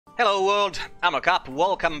Hello world, I'm a cop.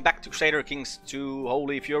 Welcome back to Crusader Kings 2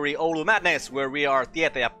 Holy Fury Oulu Madness, where we are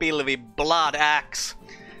Tietäjä Pilvi Blood Axe.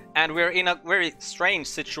 And we're in a very strange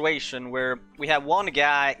situation where we have one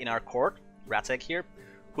guy in our court, Ratek here,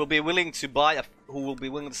 who will be willing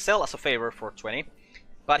to sell us a favor for 20.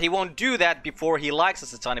 But he won't do that before he likes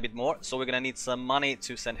us a tiny bit more, so we're gonna need some money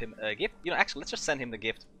to send him a gift. You know, actually, let's just send him the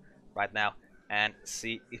gift right now and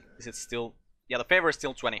see if is it still... Yeah, the favor is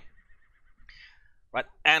still 20. Right,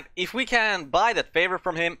 and if we can buy that favor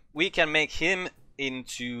from him, we can make him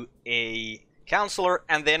into a counselor,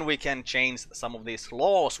 and then we can change some of these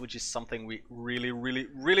laws, which is something we really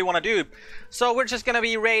want to do. So we're just gonna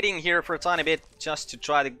be raiding here for a tiny bit, just to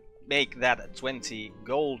try to make that 20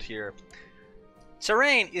 gold here.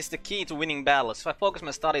 Terrain is the key to winning battles. If I focus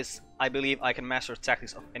my studies, I believe I can master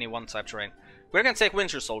tactics of any one-type terrain. We're gonna take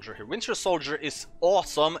Winter Soldier here. Winter Soldier is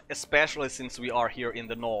awesome, especially since we are here in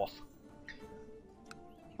the north.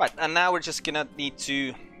 Right, and now we're just gonna need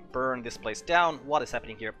to burn this place down. What is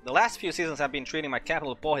happening here? The last few seasons have been treating my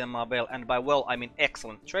capital Pohjanmaa well, and by well I mean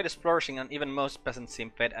excellent. Trade is flourishing and even most peasants seem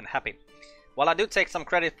fed and happy. While I do take some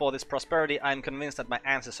credit for this prosperity, I am convinced that my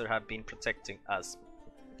ancestors have been protecting us.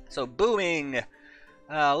 So booming!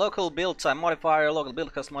 Local build time modifier, local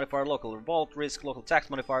build cost modifier, local revolt risk, local tax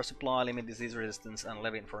modifier, supply limit, disease resistance, and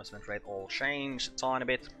levy enforcement rate all change a tiny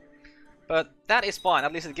bit. But that is fine,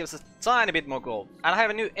 at least it gives us a tiny bit more gold. And I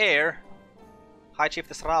have a new heir, High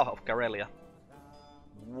Chiefess Rauha of Karelia.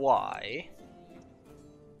 Why?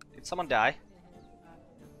 Did someone die?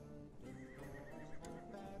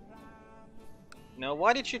 No,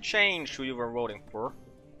 why did you change who you were voting for?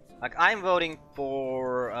 Like, I'm voting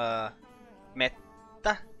for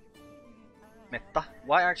Metta. Metta.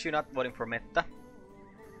 Why aren't you not voting for Metta?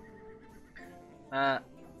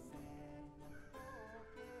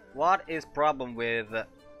 What is problem with...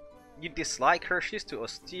 you dislike her? She's too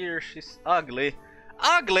austere, she's ugly.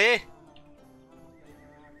 Ugly?!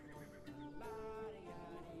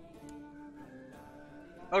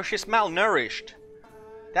 Oh, she's malnourished.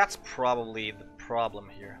 That's probably the problem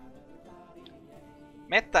here.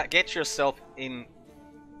 Metta, get yourself in...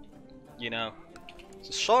 you know...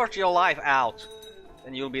 so sort your life out,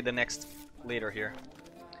 and you'll be the next leader here.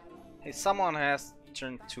 Hey, someone has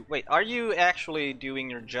turned to... wait, are you actually doing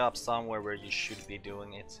your job somewhere where you should be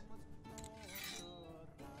doing it?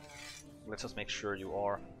 Let's just make sure you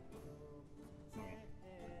are.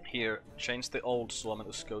 Here, change the old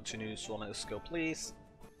Suomenusko to new Suomenusko, please.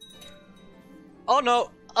 Oh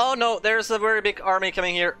no! Oh no! There's a very big army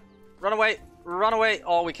coming here! Run away! Run away!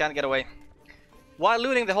 Oh, we can't get away. While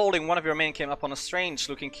looting the holding, one of your men came upon a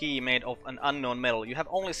strange-looking key made of an unknown metal. You have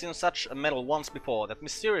only seen such a metal once before, that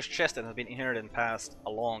mysterious chest that has been inherited and passed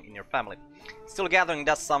along in your family. Still gathering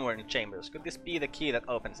dust somewhere in the chambers. Could this be the key that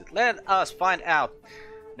opens it? Let us find out.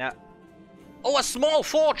 Now... oh, a small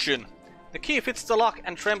fortune! The key fits the lock,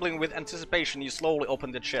 and trembling with anticipation, you slowly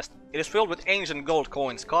open the chest. It is filled with ancient gold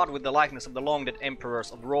coins, carved with the likeness of the long-dead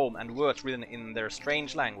emperors of Rome and words written in their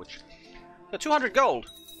strange language. So 200 gold!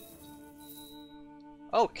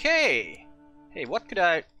 Okay. Hey, what could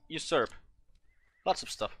I usurp? Lots of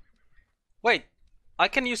stuff. Wait, I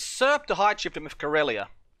can usurp the High Chiefdom of Karelia.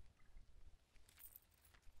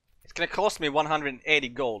 It's gonna cost me 180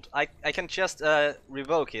 gold. I can just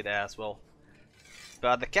revoke it as well.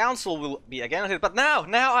 But the council will be against it. But now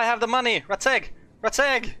I have the money. Ratek,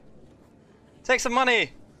 Ratek, take some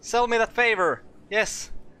money. Sell me that favor.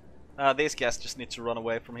 Yes. These guys just need to run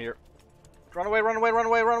away from here. Run away, run away, run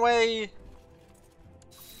away, run away.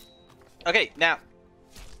 Okay, now,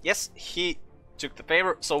 yes, he took the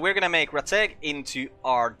favor, so we're gonna make Ratek into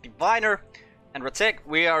our diviner, and Ratek,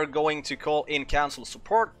 we are going to call in council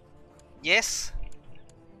support, yes,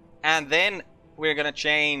 and then we're gonna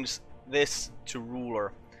change this to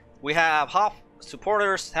ruler. We have half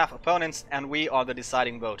supporters, half opponents, and we are the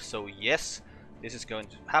deciding vote, so yes, this is going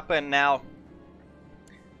to happen now.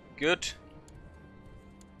 Good.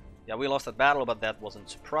 Yeah, we lost that battle, but that wasn't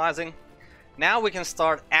surprising. Now we can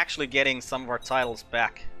start actually getting some of our titles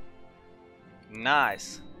back.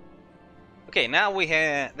 Nice. Okay, now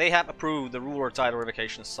they have approved the ruler title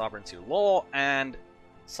revocation sovereignty law, and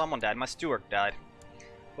someone died. My steward died.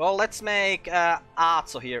 Well, let's make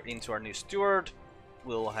Atso here into our new steward.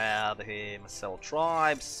 We'll have him sell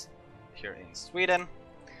tribes here in Sweden.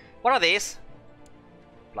 What are these?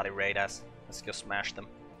 Bloody raiders. Let's go smash them.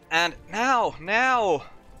 And now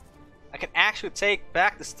I can actually take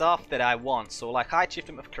back the stuff that I want. So like High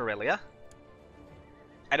Chiefdom of Karelia.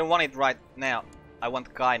 I don't want it right now. I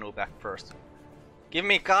want Kainu back first. Give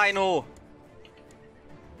me Kainu!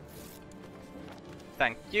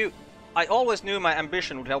 Thank you. I always knew my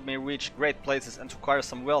ambition would help me reach great places, and to acquire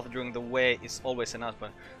some wealth during the way is always enough.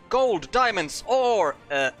 But gold, diamonds, or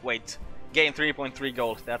wait, gain 3.3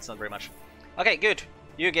 gold. That's not very much. Okay, good.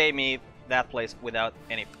 You gave me that place without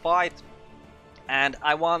any fight, and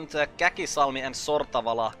I want Käkisalmi and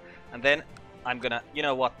Sortavala, and then I'm gonna. You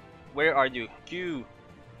know what? Where are you? You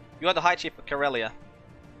are the High Chief of Karelia.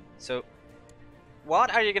 So,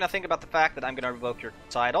 what are you gonna think about the fact that I'm gonna revoke your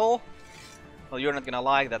title? Well, you're not gonna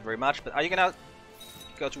like that very much, but are you gonna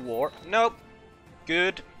go to war? Nope.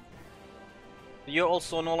 Good. You're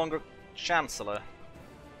also no longer Chancellor.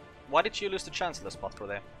 Why did you lose the Chancellor spot for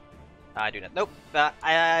there? I do not. Nope.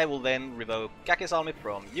 I will then revoke Käkisalmi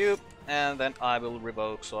from you, and then I will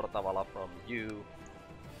revoke Sortavala from you.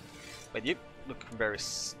 But you look very...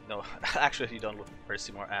 no, actually you don't look very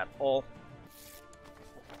similar at all.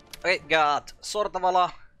 Okay, got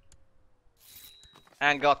Sortavala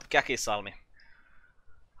and got Käkisalmi.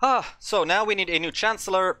 So now we need a new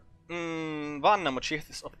Chancellor. Vannamo,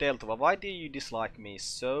 Chiefs of Deltova, why do you dislike me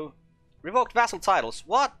so? Revoked vassal titles.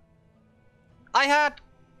 What? I had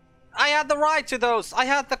the right to those. I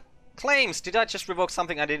had the claims. Did I just revoke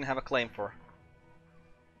something I didn't have a claim for?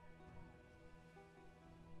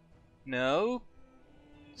 No.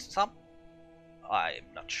 I'm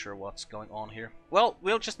not sure what's going on here. Well,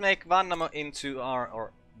 we'll just make Vannamo into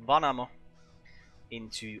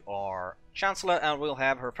our Chancellor, and we'll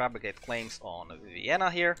have her fabricate claims on Vienna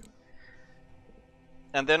here.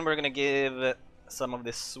 And then we're gonna give some of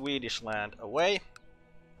this Swedish land away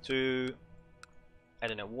to... I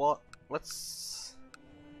don't know what. So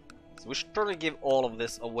we should probably give all of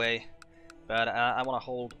this away, but I want to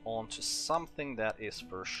hold on to something that is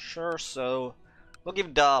for sure, so we'll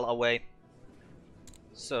give Dal away.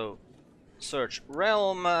 So, search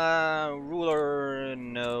realm, ruler,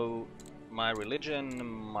 no, my religion,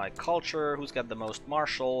 my culture, who's got the most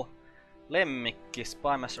martial, Lemmikki,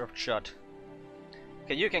 spymaster of Chud.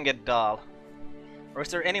 Okay, you can get Dal. Or is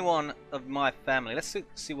there anyone of my family? Let's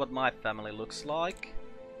see what my family looks like.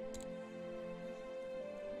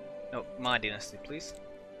 No, my dynasty, please.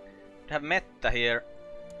 We have Metta here.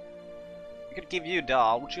 We could give you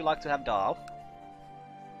Dal. Would you like to have Dal?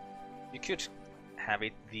 You could have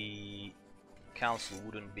it. The council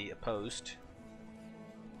wouldn't be opposed.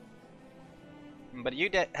 But you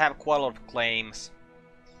have quite a lot of claims.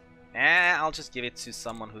 I'll just give it to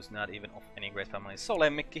someone who's not even of any great family. So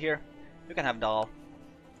Lemmikki here. You can have Dal.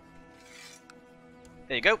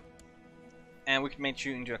 There you go. And we can make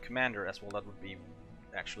you into a commander as well. That would be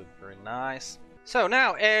actually very nice. So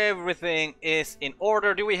now everything is in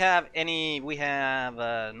order. Do we have any? We have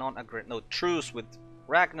truce with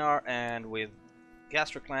Ragnar and with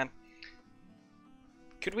Gastroclan.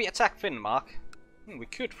 Could we attack Finnmark? We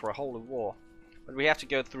could for a holy war, but we have to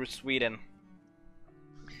go through Sweden.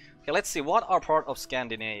 Okay, let's see. What are part of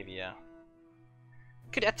Scandinavia?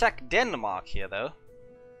 Could attack Denmark here though.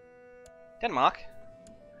 Denmark,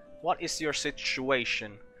 what is your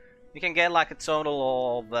situation? You can get like a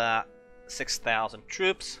total of 6,000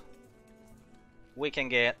 troops. We can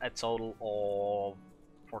get a total of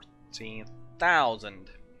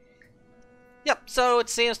 14,000. Yep, so it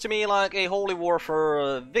seems to me like a holy war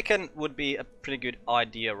for Viken would be a pretty good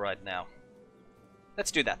idea right now.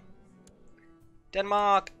 Let's do that.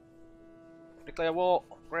 Denmark, declare war,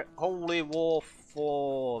 holy war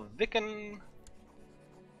for Viken.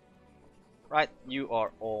 Right, you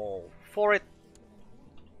are all for it.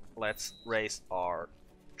 Let's raise our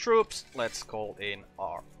troops, let's call in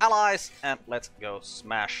our allies, and let's go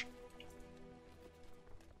smash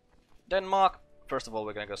Denmark. First of all,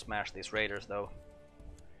 we're gonna go smash these raiders though.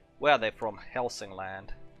 Where are they from? Helsingland.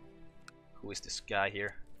 Who is this guy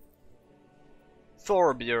here?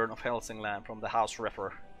 Thorbjörn of Helsingland from the House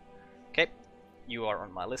Refer. Okay, you are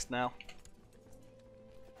on my list now.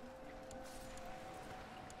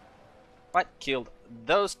 Right, killed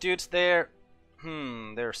those dudes there.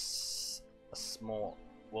 There's a small,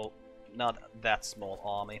 well, not that small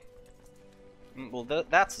army. Well,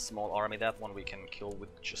 that's a small army. That one we can kill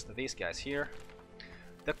with just these guys here.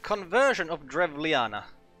 The conversion of Drevliana.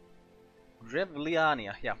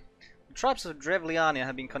 Drevliania, yeah. The tribes of Drevliania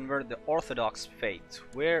have been converted to Orthodox faith.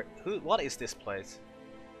 What is this place?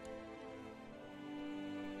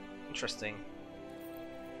 Interesting.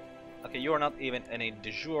 Okay, you're not even any de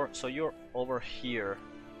jure, so you're over here.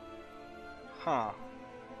 Huh.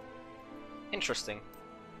 Interesting.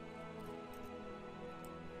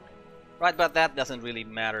 Right, but that doesn't really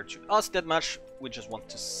matter to us that much. We just want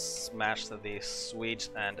to smash the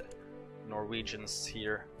Swedes and Norwegians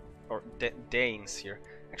here. Or Danes here.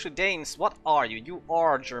 Actually, Danes, what are you? You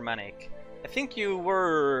are Germanic. I think you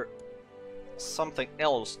were something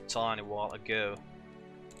else tiny while ago.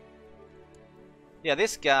 Yeah,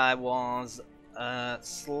 this guy was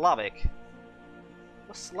Slavic.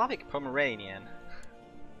 Was Slavic Pomeranian?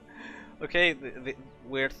 Okay, the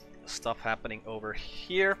weird stuff happening over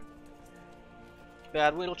here.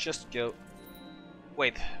 But we'll just go.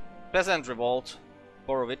 Wait, Peasant Revolt,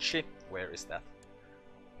 Borovici. Where is that?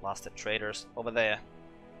 Lasted traders over there.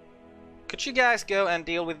 Could you guys go and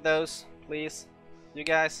deal with those, please? You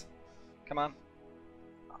guys, come on.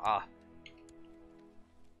 Ah.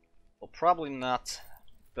 Well, probably not,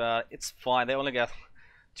 but it's fine. They only got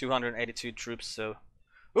 282 troops, so.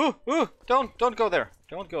 Ooh, don't go there.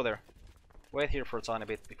 Don't go there. Wait here for a tiny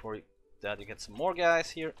bit before you get some more guys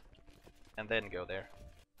here, and then go there.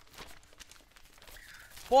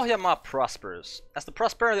 Pohjanmaa prospers. As the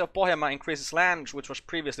prosperity of Pohjanmaa increases, land which was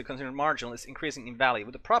previously considered marginal is increasing in value.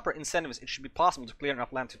 With the proper incentives, it should be possible to clear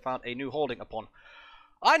enough land to found a new holding upon.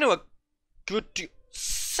 I know a good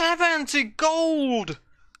 70 gold!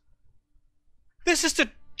 This is the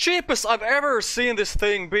cheapest I've ever seen this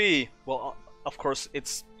thing be. Well, of course,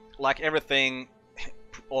 it's like everything,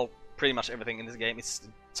 or pretty much everything in this game, it's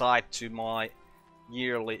tied to my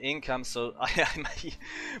yearly income, so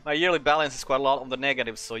my yearly balance is quite a lot on the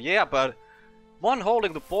negative, so yeah, but one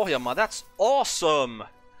holding to Pohjanmaa, that's awesome!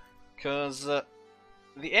 Because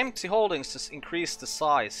the empty holdings just increase the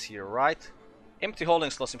size here, right? Empty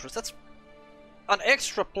holdings loss improves, that's an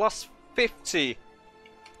extra plus 50!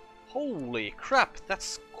 Holy crap,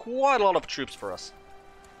 that's quite a lot of troops for us.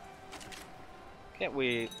 Can't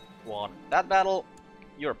we won that battle?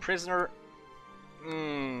 You're a prisoner.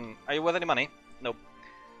 Are you worth any money? Nope.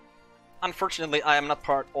 Unfortunately, I am not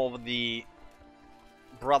part of the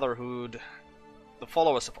Brotherhood, the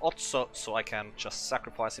followers of Otso, so I can just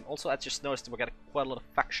sacrifice him. Also, I just noticed we got quite a lot of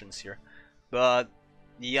factions here. But,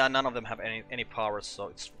 yeah, none of them have any powers, so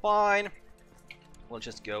it's fine. We'll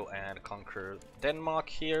just go and conquer Denmark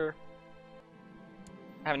here.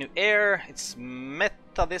 I have a new heir. It's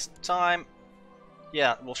Meta this time.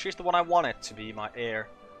 Yeah, well, she's the one I wanted to be my heir.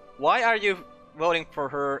 Why are you voting for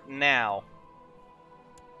her now?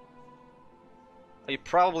 Are you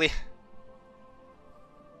probably...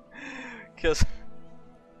 Because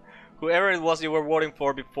whoever it was you were voting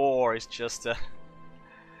for before is just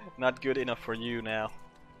not good enough for you now.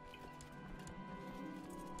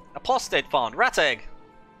 Apostate found. Rat egg!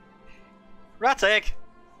 Rat egg!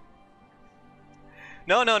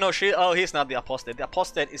 No, she... Oh, he's not the apostate. The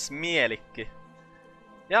apostate is Mielikki.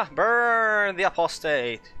 Yeah, burn the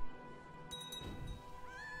apostate!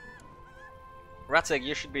 Ratseg,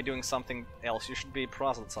 you should be doing something else. You should be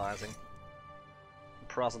proselytizing.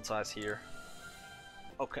 Proselytize here.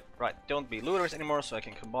 Okay, right. Don't be looters anymore, so I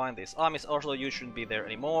can combine these armies. Also, you shouldn't be there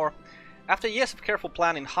anymore. After years of careful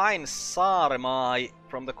planning, Hein Saaremaa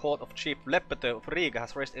from the court of Chief Lepetö of Riga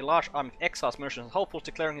has raised a large army of exiles, mercenaries, and hopefuls,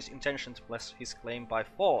 declaring his intention to press his claim by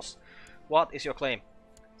force. What is your claim?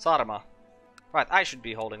 Saaremaa. Right, I should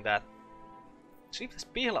be holding that. Chiefess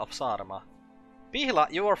Pihla of Saaremaa.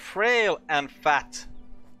 Pihla, you are frail and fat.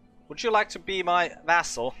 Would you like to be my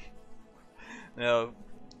vassal? No,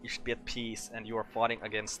 you should be at peace, and you are fighting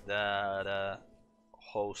against the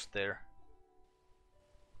host there.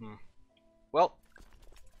 Well,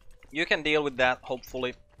 you can deal with that.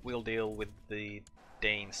 Hopefully, we'll deal with the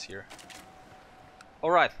Danes here.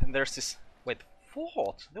 Alright, and there's this... Wait,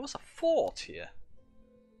 fort? There was a fort here.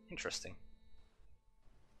 Interesting.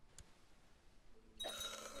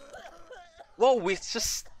 Whoa, we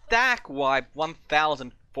just stack wiped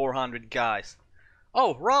 1,400 guys.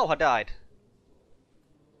 Oh, Rauha died.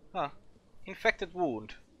 Huh. Infected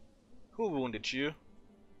wound. Who wounded you?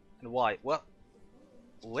 And why? Well,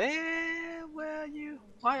 where were you?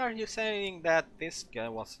 Why are you saying that this guy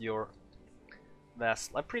was your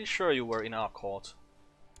vassal? I'm pretty sure you were in our court.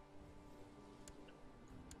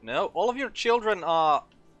 No, all of your children are...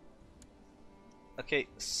 Okay,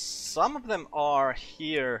 some of them are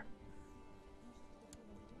here.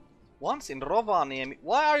 One's in Rovaniemi.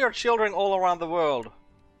 Why are your children all around the world?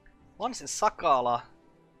 One's in Sakala.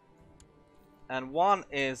 And one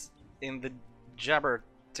is in the Jabber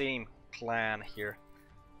team clan here.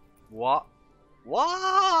 What?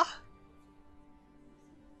 What?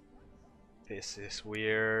 This is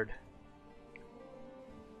weird.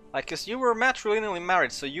 Like, cause you were matrilineally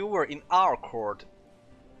married, so you were in our court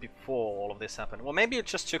before all of this happened. Well, maybe you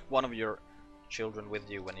just took one of your children with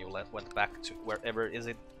you when you went back to wherever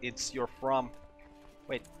it's you're from.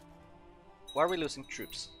 Wait, why are we losing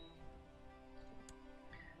troops?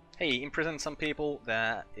 Hey, imprison some people.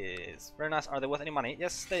 That is very nice. Are they worth any money?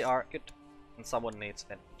 Yes, they are. Good. And someone needs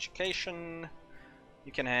an education.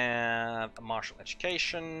 You can have a martial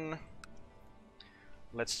education.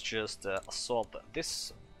 Let's just assault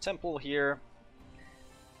this temple here.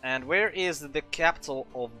 And where is the capital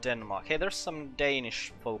of Denmark? Hey, there's some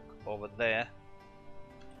Danish folk over there.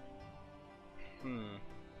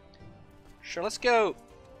 Sure, let's go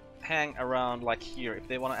hang around like here. If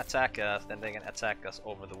they want to attack us, then they can attack us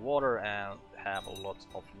over the water and have a lot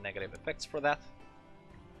of negative effects for that.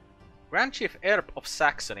 Grand Chief Erp of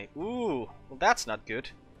Saxony. Ooh, well that's not good.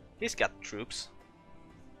 He's got troops.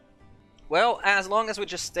 Well, as long as we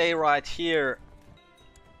just stay right here,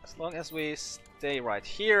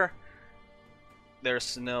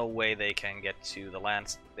 there's no way they can get to the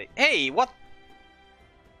lands. Hey, what?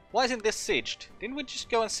 Why isn't this sieged? Didn't we just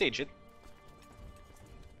go and siege it?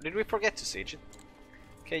 Did we forget to siege it?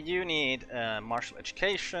 Okay, you need martial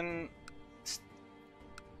education.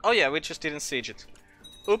 Oh yeah, we just didn't siege it.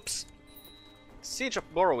 Oops. Siege of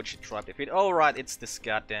Borowicz tribe defeat. Oh right, it's this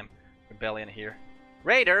goddamn rebellion here.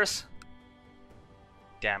 Raiders!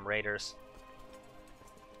 Damn raiders.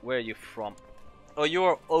 Where are you from? Oh,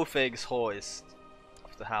 you're Ofeg's hoist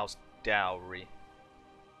of the house Dowry.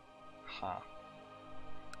 Huh.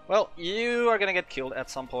 Well, you are gonna get killed at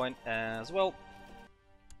some point as well.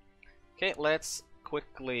 Okay, let's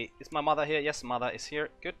quickly... Is my mother here? Yes, mother is here.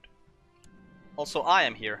 Good. Also, I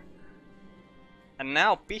am here. And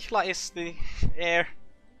now Pihla is the heir.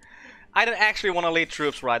 I don't actually want to lead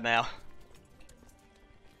troops right now.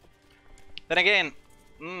 Then again,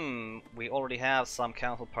 we already have some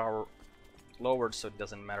council power lowered, so it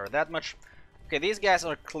doesn't matter that much. Okay, these guys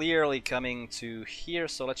are clearly coming to here,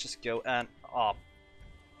 so let's just go and...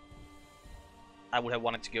 I would have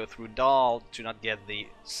wanted to go through Dahl to not get the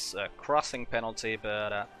crossing penalty,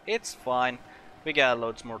 but it's fine. We got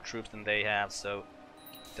loads more troops than they have, so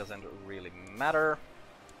it doesn't really matter.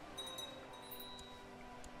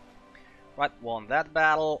 Right, won that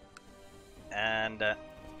battle, and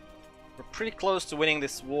we're pretty close to winning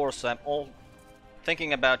this war, so I'm all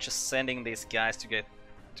thinking about just sending these guys to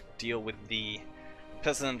deal with the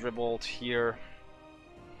peasant revolt here.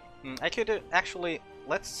 I could actually...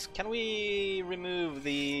 Can we remove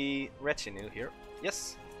the retinue here?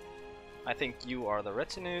 Yes. I think you are the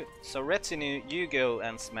retinue. So retinue, you go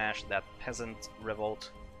and smash that peasant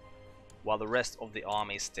revolt, while the rest of the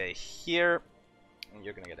army stay here. And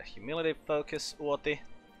you're gonna get a humility focus, Uoti.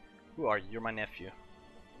 Who are you? You're my nephew.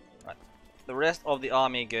 Right. The rest of the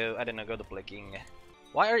army go, I don't know, go to Bleking.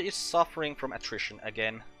 Why are you suffering from attrition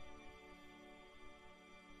again?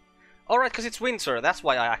 Alright, because it's winter, that's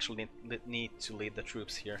why I actually need to lead the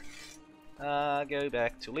troops here. Go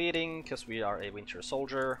back to leading, because we are a winter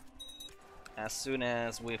soldier. As soon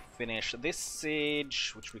as we finish this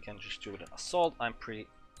siege, which we can just do with an assault, I'm pretty...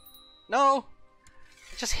 No!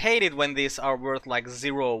 I just hate it when these are worth like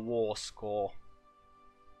 0 war score.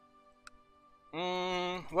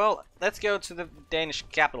 Well, let's go to the Danish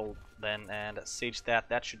capital then and siege that.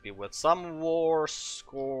 That should be worth some war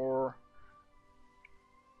score.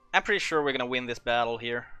 I'm pretty sure we're gonna win this battle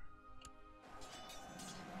here.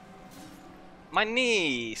 My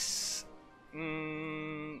niece!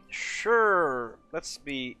 Sure, let's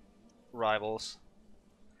be rivals.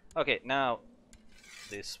 Okay, now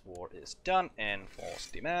this war is done. Enforce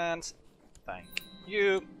demands. Thank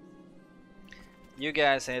you. You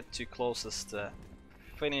guys head to closest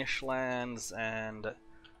Finnish lands, and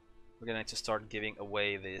we're gonna need to start giving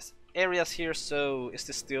away these areas here. So, is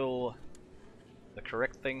this still the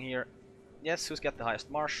correct thing here? Yes, who's got the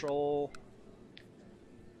highest marshal?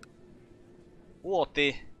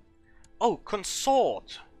 Uoti. Oh,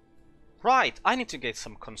 consort! Right, I need to get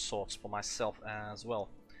some consorts for myself as well.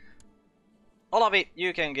 Olavi,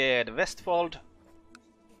 you can get Vestfold.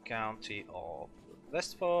 County of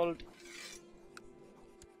Vestfold.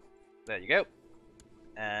 There you go.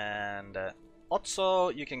 And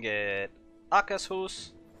Otso, you can get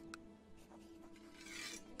Akershus.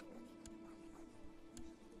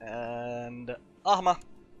 And Ahma,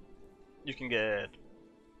 you can get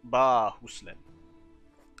Bahuslen.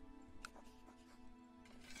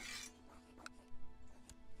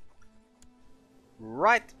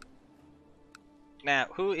 Right. Now,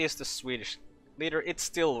 who is the Swedish leader? It's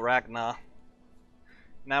still Ragnar.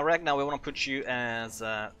 Now, Ragnar, we want to put you as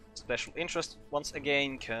special interest once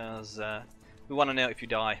again, because we want to know if you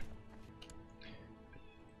die.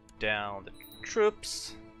 Down the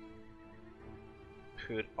troops.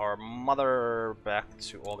 Put our mother back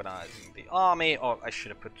to organizing the army, or I should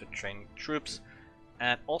have put to train troops.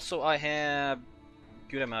 And also I have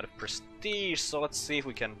good amount of prestige, so let's see if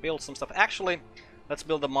we can build some stuff. Actually, let's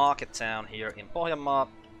build a market town here in Pohjanmaa.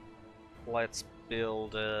 Let's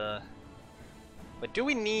build but do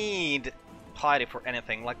we need piety for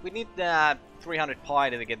anything? Like, we need that 300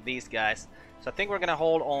 piety to get these guys. So I think we're gonna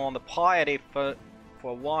hold on the piety for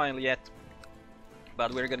a while yet,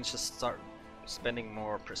 but we're gonna just start spending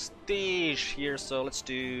more prestige here. So let's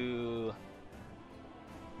do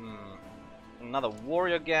another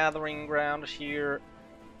warrior gathering ground here,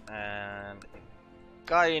 and in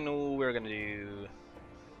Kainu we're gonna do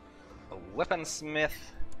a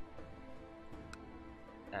weaponsmith,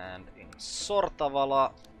 and in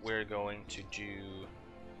Sortavala we're going to do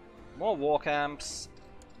more war camps.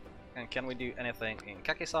 And can we do anything in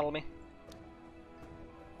Kakisalmi?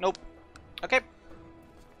 Nope. Okay.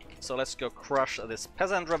 So let's go crush this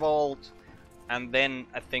peasant revolt, and then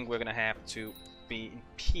I think we're gonna have to be in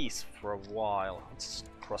peace for a while. Let's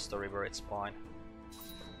cross the river, it's fine.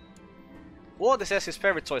 Wardy says his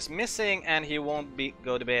favorite toy is missing and he won't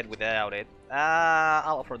go to bed without it.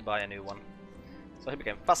 I'll offer to buy a new one. So he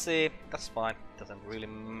became fussy, that's fine, doesn't really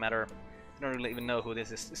matter. I don't really even know who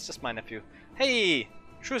this is, it's just my nephew. Hey!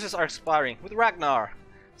 Truces are expiring with Ragnar!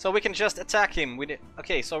 So we can just attack him with it.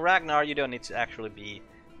 Okay, so Ragnar, you don't need to actually be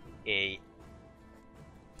a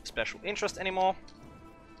special interest anymore.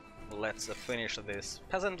 Let's finish this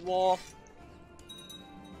peasant war.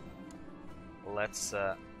 Let's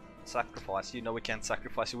sacrifice you. No, we can't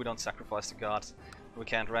sacrifice you, we don't sacrifice the gods. We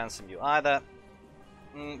can't ransom you either.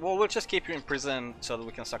 Well, we'll just keep you in prison so that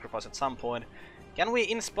we can sacrifice at some point. Can we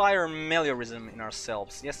inspire meliorism in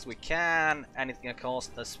ourselves? Yes, we can, and it's gonna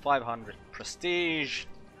cost us 500 prestige.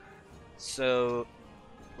 So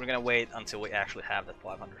we're gonna wait until we actually have that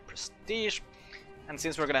 500 prestige. And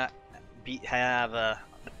since we're gonna have the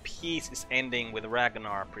peace is ending with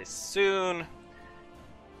Ragnar pretty soon,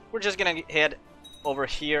 we're just gonna head over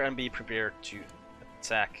here and be prepared to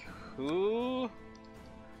attack who?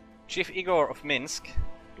 Chief Igor of Minsk.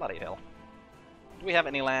 Bloody hell. Do we have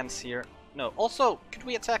any lands here? No. Also, could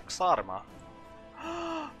we attack Saaremaa?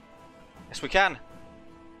 Yes, we can.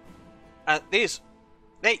 These,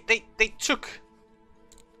 they took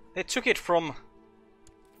it from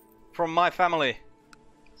my family.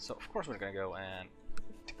 So of course we're gonna go and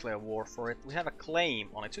declare war for it. We have a claim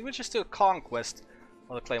on it, so we'll just do a conquest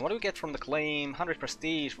of the claim. What do we get from the claim? 100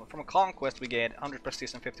 prestige. From a conquest we get 100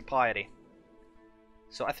 prestige and 50 piety.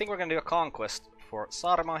 So I think we're gonna do a conquest for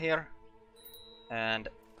Saaremaa here, and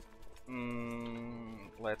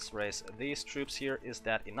let's raise these troops here. Is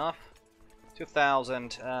that enough?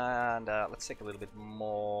 2,000, and let's take a little bit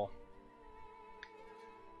more.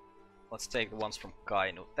 Let's take the ones from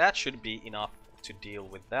Kainu. That should be enough to deal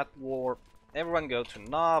with that war. Everyone go to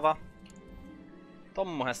Nava.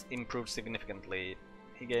 Tommo has improved significantly.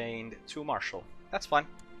 He gained 2 martial. That's fine.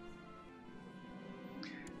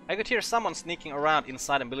 I could hear someone sneaking around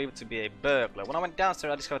inside and believe it to be a burglar. When I went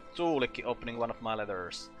downstairs I discovered Tuulikki opening one of my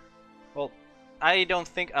leathers. Well, I don't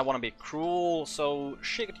think I want to be cruel, so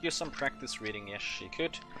she could use some practice reading. Yes, she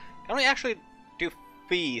could. Can we actually do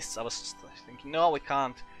feasts? I was thinking, no, we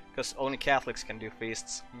can't, because only Catholics can do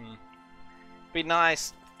feasts. Be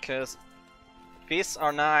nice, because feasts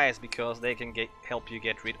are nice, because they can help you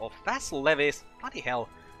get rid of vassal levies. Bloody hell.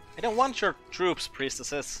 I don't want your troops,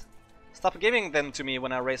 priestesses. Stop giving them to me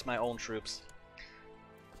when I raise my own troops.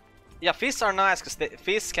 Yeah, feasts are nice, because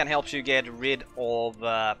feasts can help you get rid of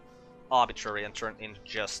arbitrary and turn into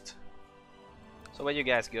just. So where you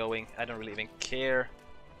guys going? I don't really even care.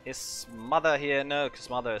 Is Mother here? No, because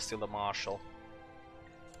Mother is still the marshal.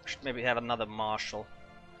 Should maybe have another marshal.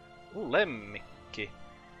 Ooh, Lemmikki.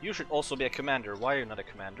 You should also be a commander. Why are you not a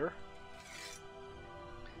commander?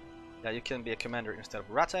 Yeah, you can be a commander instead of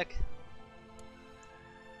Ratek.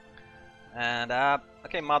 And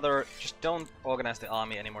okay, Mother, just don't organize the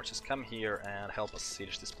army anymore. Just come here and help us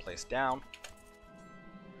siege this place down.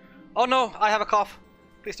 Oh no, I have a cough.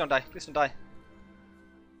 Please don't die. Please don't die.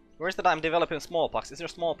 Where's that I'm developing smallpox? Is there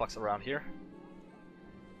smallpox around here?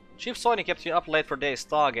 Chief Soini kept you up late for days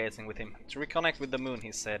stargazing with him. To reconnect with the moon,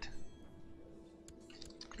 he said.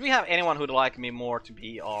 Could we have anyone who'd like me more to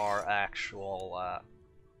be our actual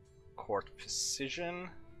court physician?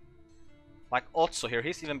 Like Otso here,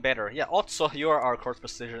 he's even better. Yeah, Otso, you are our court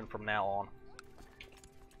physician from now on.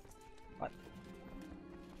 But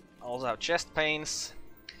I also have chest pains.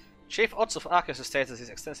 Chief Otso of Akio's states that his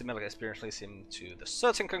extensive medical experience leads him to the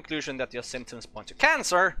certain conclusion that your symptoms point to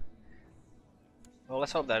cancer. Well,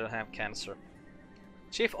 let's hope that I don't have cancer.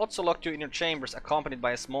 Chief Otso locked you in your chambers accompanied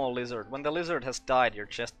by a small lizard. When the lizard has died, your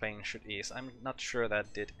chest pain should ease. I'm not sure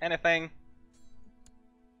that did anything.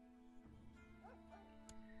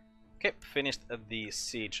 Okay, finished the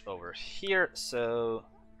siege over here, so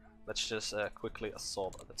let's just quickly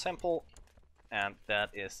assault the temple. And that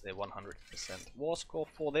is a 100% war score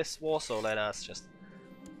for this war, so let us just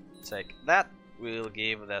take that. We'll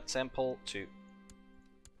give that temple to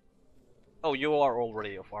Oh, you are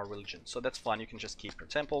already of our religion, so that's fine. You can just keep your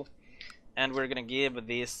temple. And we're gonna give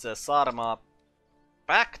this Sarma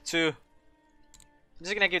back to... I'm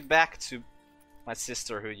just gonna give it back to my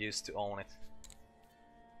sister who used to own it.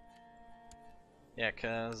 Yeah,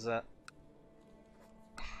 cause...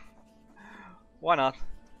 why not?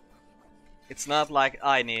 It's not like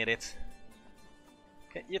I need it.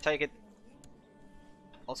 Okay, you take it.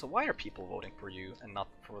 Also, why are people voting for you and not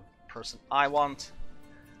for the person I want?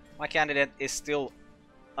 My candidate is still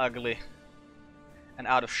ugly and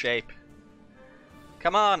out of shape.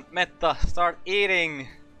 Come on, Metta, start eating!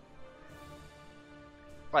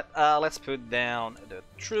 Right, let's put down the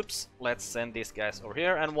troops. Let's send these guys over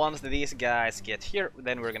here, and once these guys get here,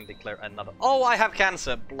 then we're gonna declare another... Oh, I have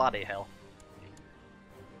cancer! Bloody hell.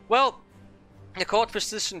 Well, the court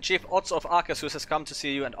physician Chief Otso of Akasus has come to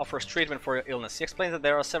see you and offers treatment for your illness. He explains that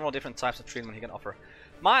there are several different types of treatment he can offer.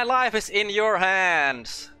 My life is in your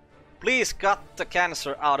hands! Please cut the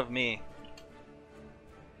cancer out of me.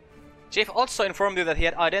 Chief also informed you that he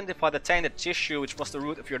had identified the tainted tissue which was the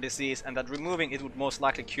root of your disease and that removing it would most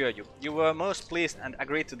likely cure you. You were most pleased and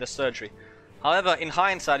agreed to the surgery. However, in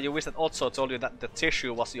hindsight, you wish that also told you that the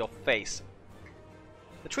tissue was your face.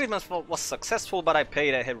 The treatment was successful, but I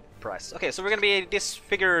paid a heavy price. Okay, so we're gonna be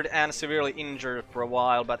disfigured and severely injured for a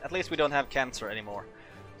while, but at least we don't have cancer anymore.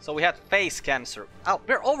 So we had face cancer. Oh,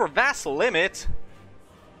 we're over vassal limit!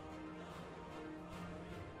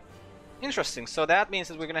 Interesting, so that means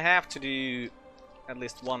that we're gonna have to do at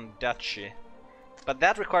least one duchy. But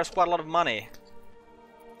that requires quite a lot of money.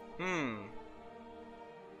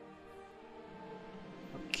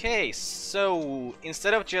 Okay, so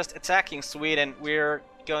instead of just attacking Sweden, we're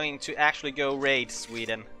going to actually go raid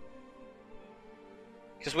Sweden.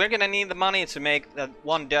 Because we're gonna need the money to make that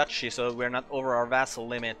one duchy so we're not over our vassal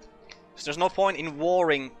limit. So there's no point in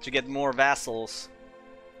warring to get more vassals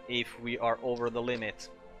if we are over the limit.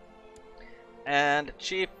 And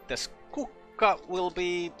Chief Teskukka will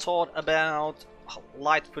be taught about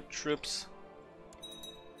Lightfoot troops.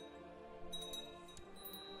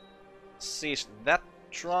 Siege that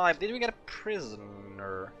tribe. Did we get a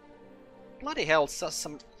prisoner? Bloody hell,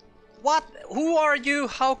 some... What? Who are you,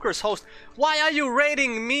 Hawker's host? Why are you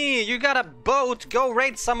raiding me? You got a boat, go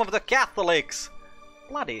raid some of the Catholics!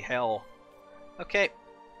 Bloody hell. Okay,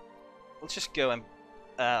 let's just go and...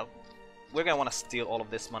 we're gonna want to steal all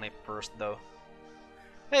of this money first, though.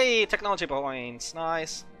 Hey, technology points,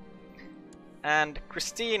 nice. And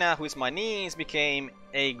Christina, who is my niece, became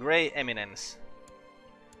a Grey Eminence.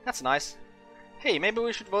 That's nice. Hey, maybe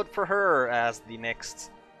we should vote for her as the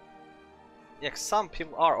next... Yeah, some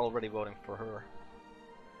people are already voting for her.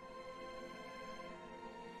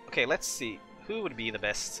 Okay, let's see. Who would be the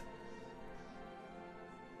best?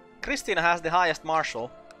 Christina has the highest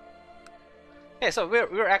martial. Okay, so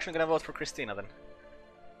we're actually gonna vote for Christina then.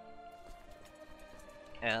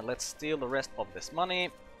 And let's steal the rest of this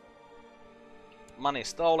money. Money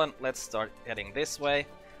stolen. Let's start heading this way.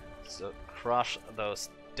 So crush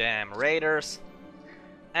those damn raiders.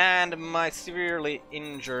 And my severely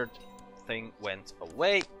injured thing went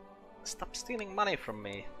away. Stop stealing money from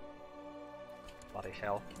me. Bloody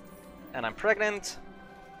hell. And I'm pregnant.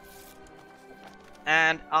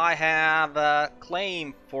 And I have a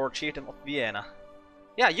claim for Chieftain of Vienna.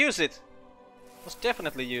 Yeah, use it! Must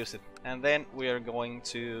definitely use it. And then we are going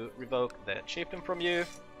to revoke the chieftain from you.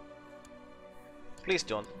 Please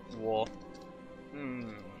don't war.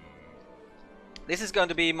 This is going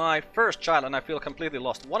to be my first child and I feel completely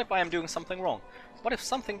lost. What if I am doing something wrong? What if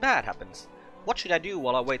something bad happens? What should I do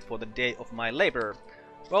while I wait for the day of my labor?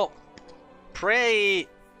 Well, pray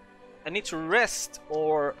I need to rest,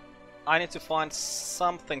 or I need to find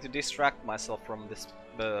something to distract myself from this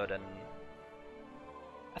burden.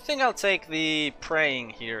 I think I'll take the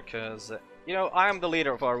praying here, because, you know, I'm the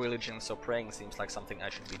leader of our religion, so praying seems like something I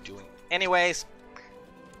should be doing anyways.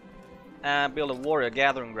 And build a warrior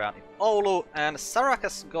gathering ground in Oulu, and Sarak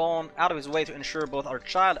has gone out of his way to ensure both our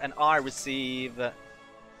child and I receive the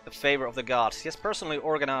favor of the gods. He has personally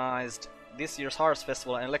organized this year's Harvest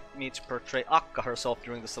Festival and elected me to portray Akka herself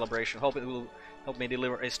during the celebration. Hope it will help me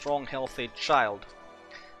deliver a strong, healthy child.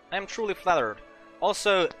 I am truly flattered.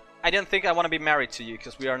 Also, I don't think I want to be married to you,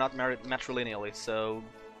 because we are not married matrilineally, so...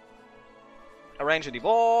 Arrange a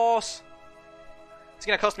divorce! It's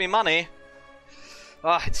gonna cost me money!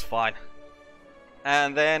 Ah, it's fine.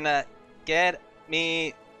 And then get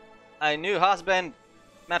me a new husband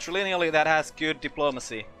matrilineally that has good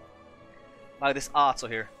diplomacy. Like this Arzo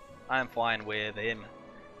here. I'm fine with him.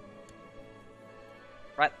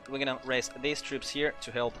 Right, we're gonna raise these troops here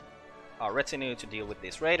to help our retinue to deal with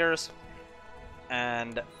these raiders.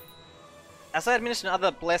 And As I administer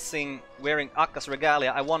another blessing wearing Akka's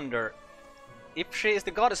regalia, I wonder, if she is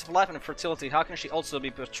the goddess of life and fertility, how can she also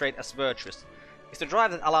be portrayed as virtuous? Is the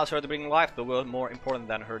drive that allows her to bring life to the world more important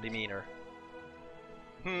than her demeanor?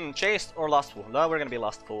 Chaste or lustful? No, we're gonna be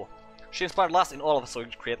lustful. She inspired lust in all of us so we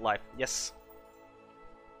could create life. Yes.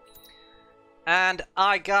 And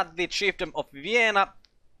I got the Chiefdom of Vienna.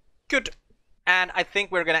 Good. And I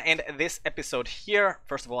think we're gonna end this episode here.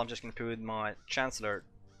 First of all, I'm just gonna put my Chancellor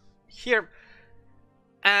here.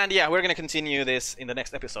 And yeah, we're gonna continue this in the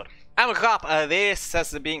next episode. I'm Kap, this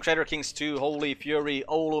has been Crusader Kings 2 Holy Fury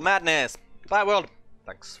Oulu Madness. Goodbye world,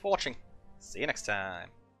 thanks for watching, see you next time.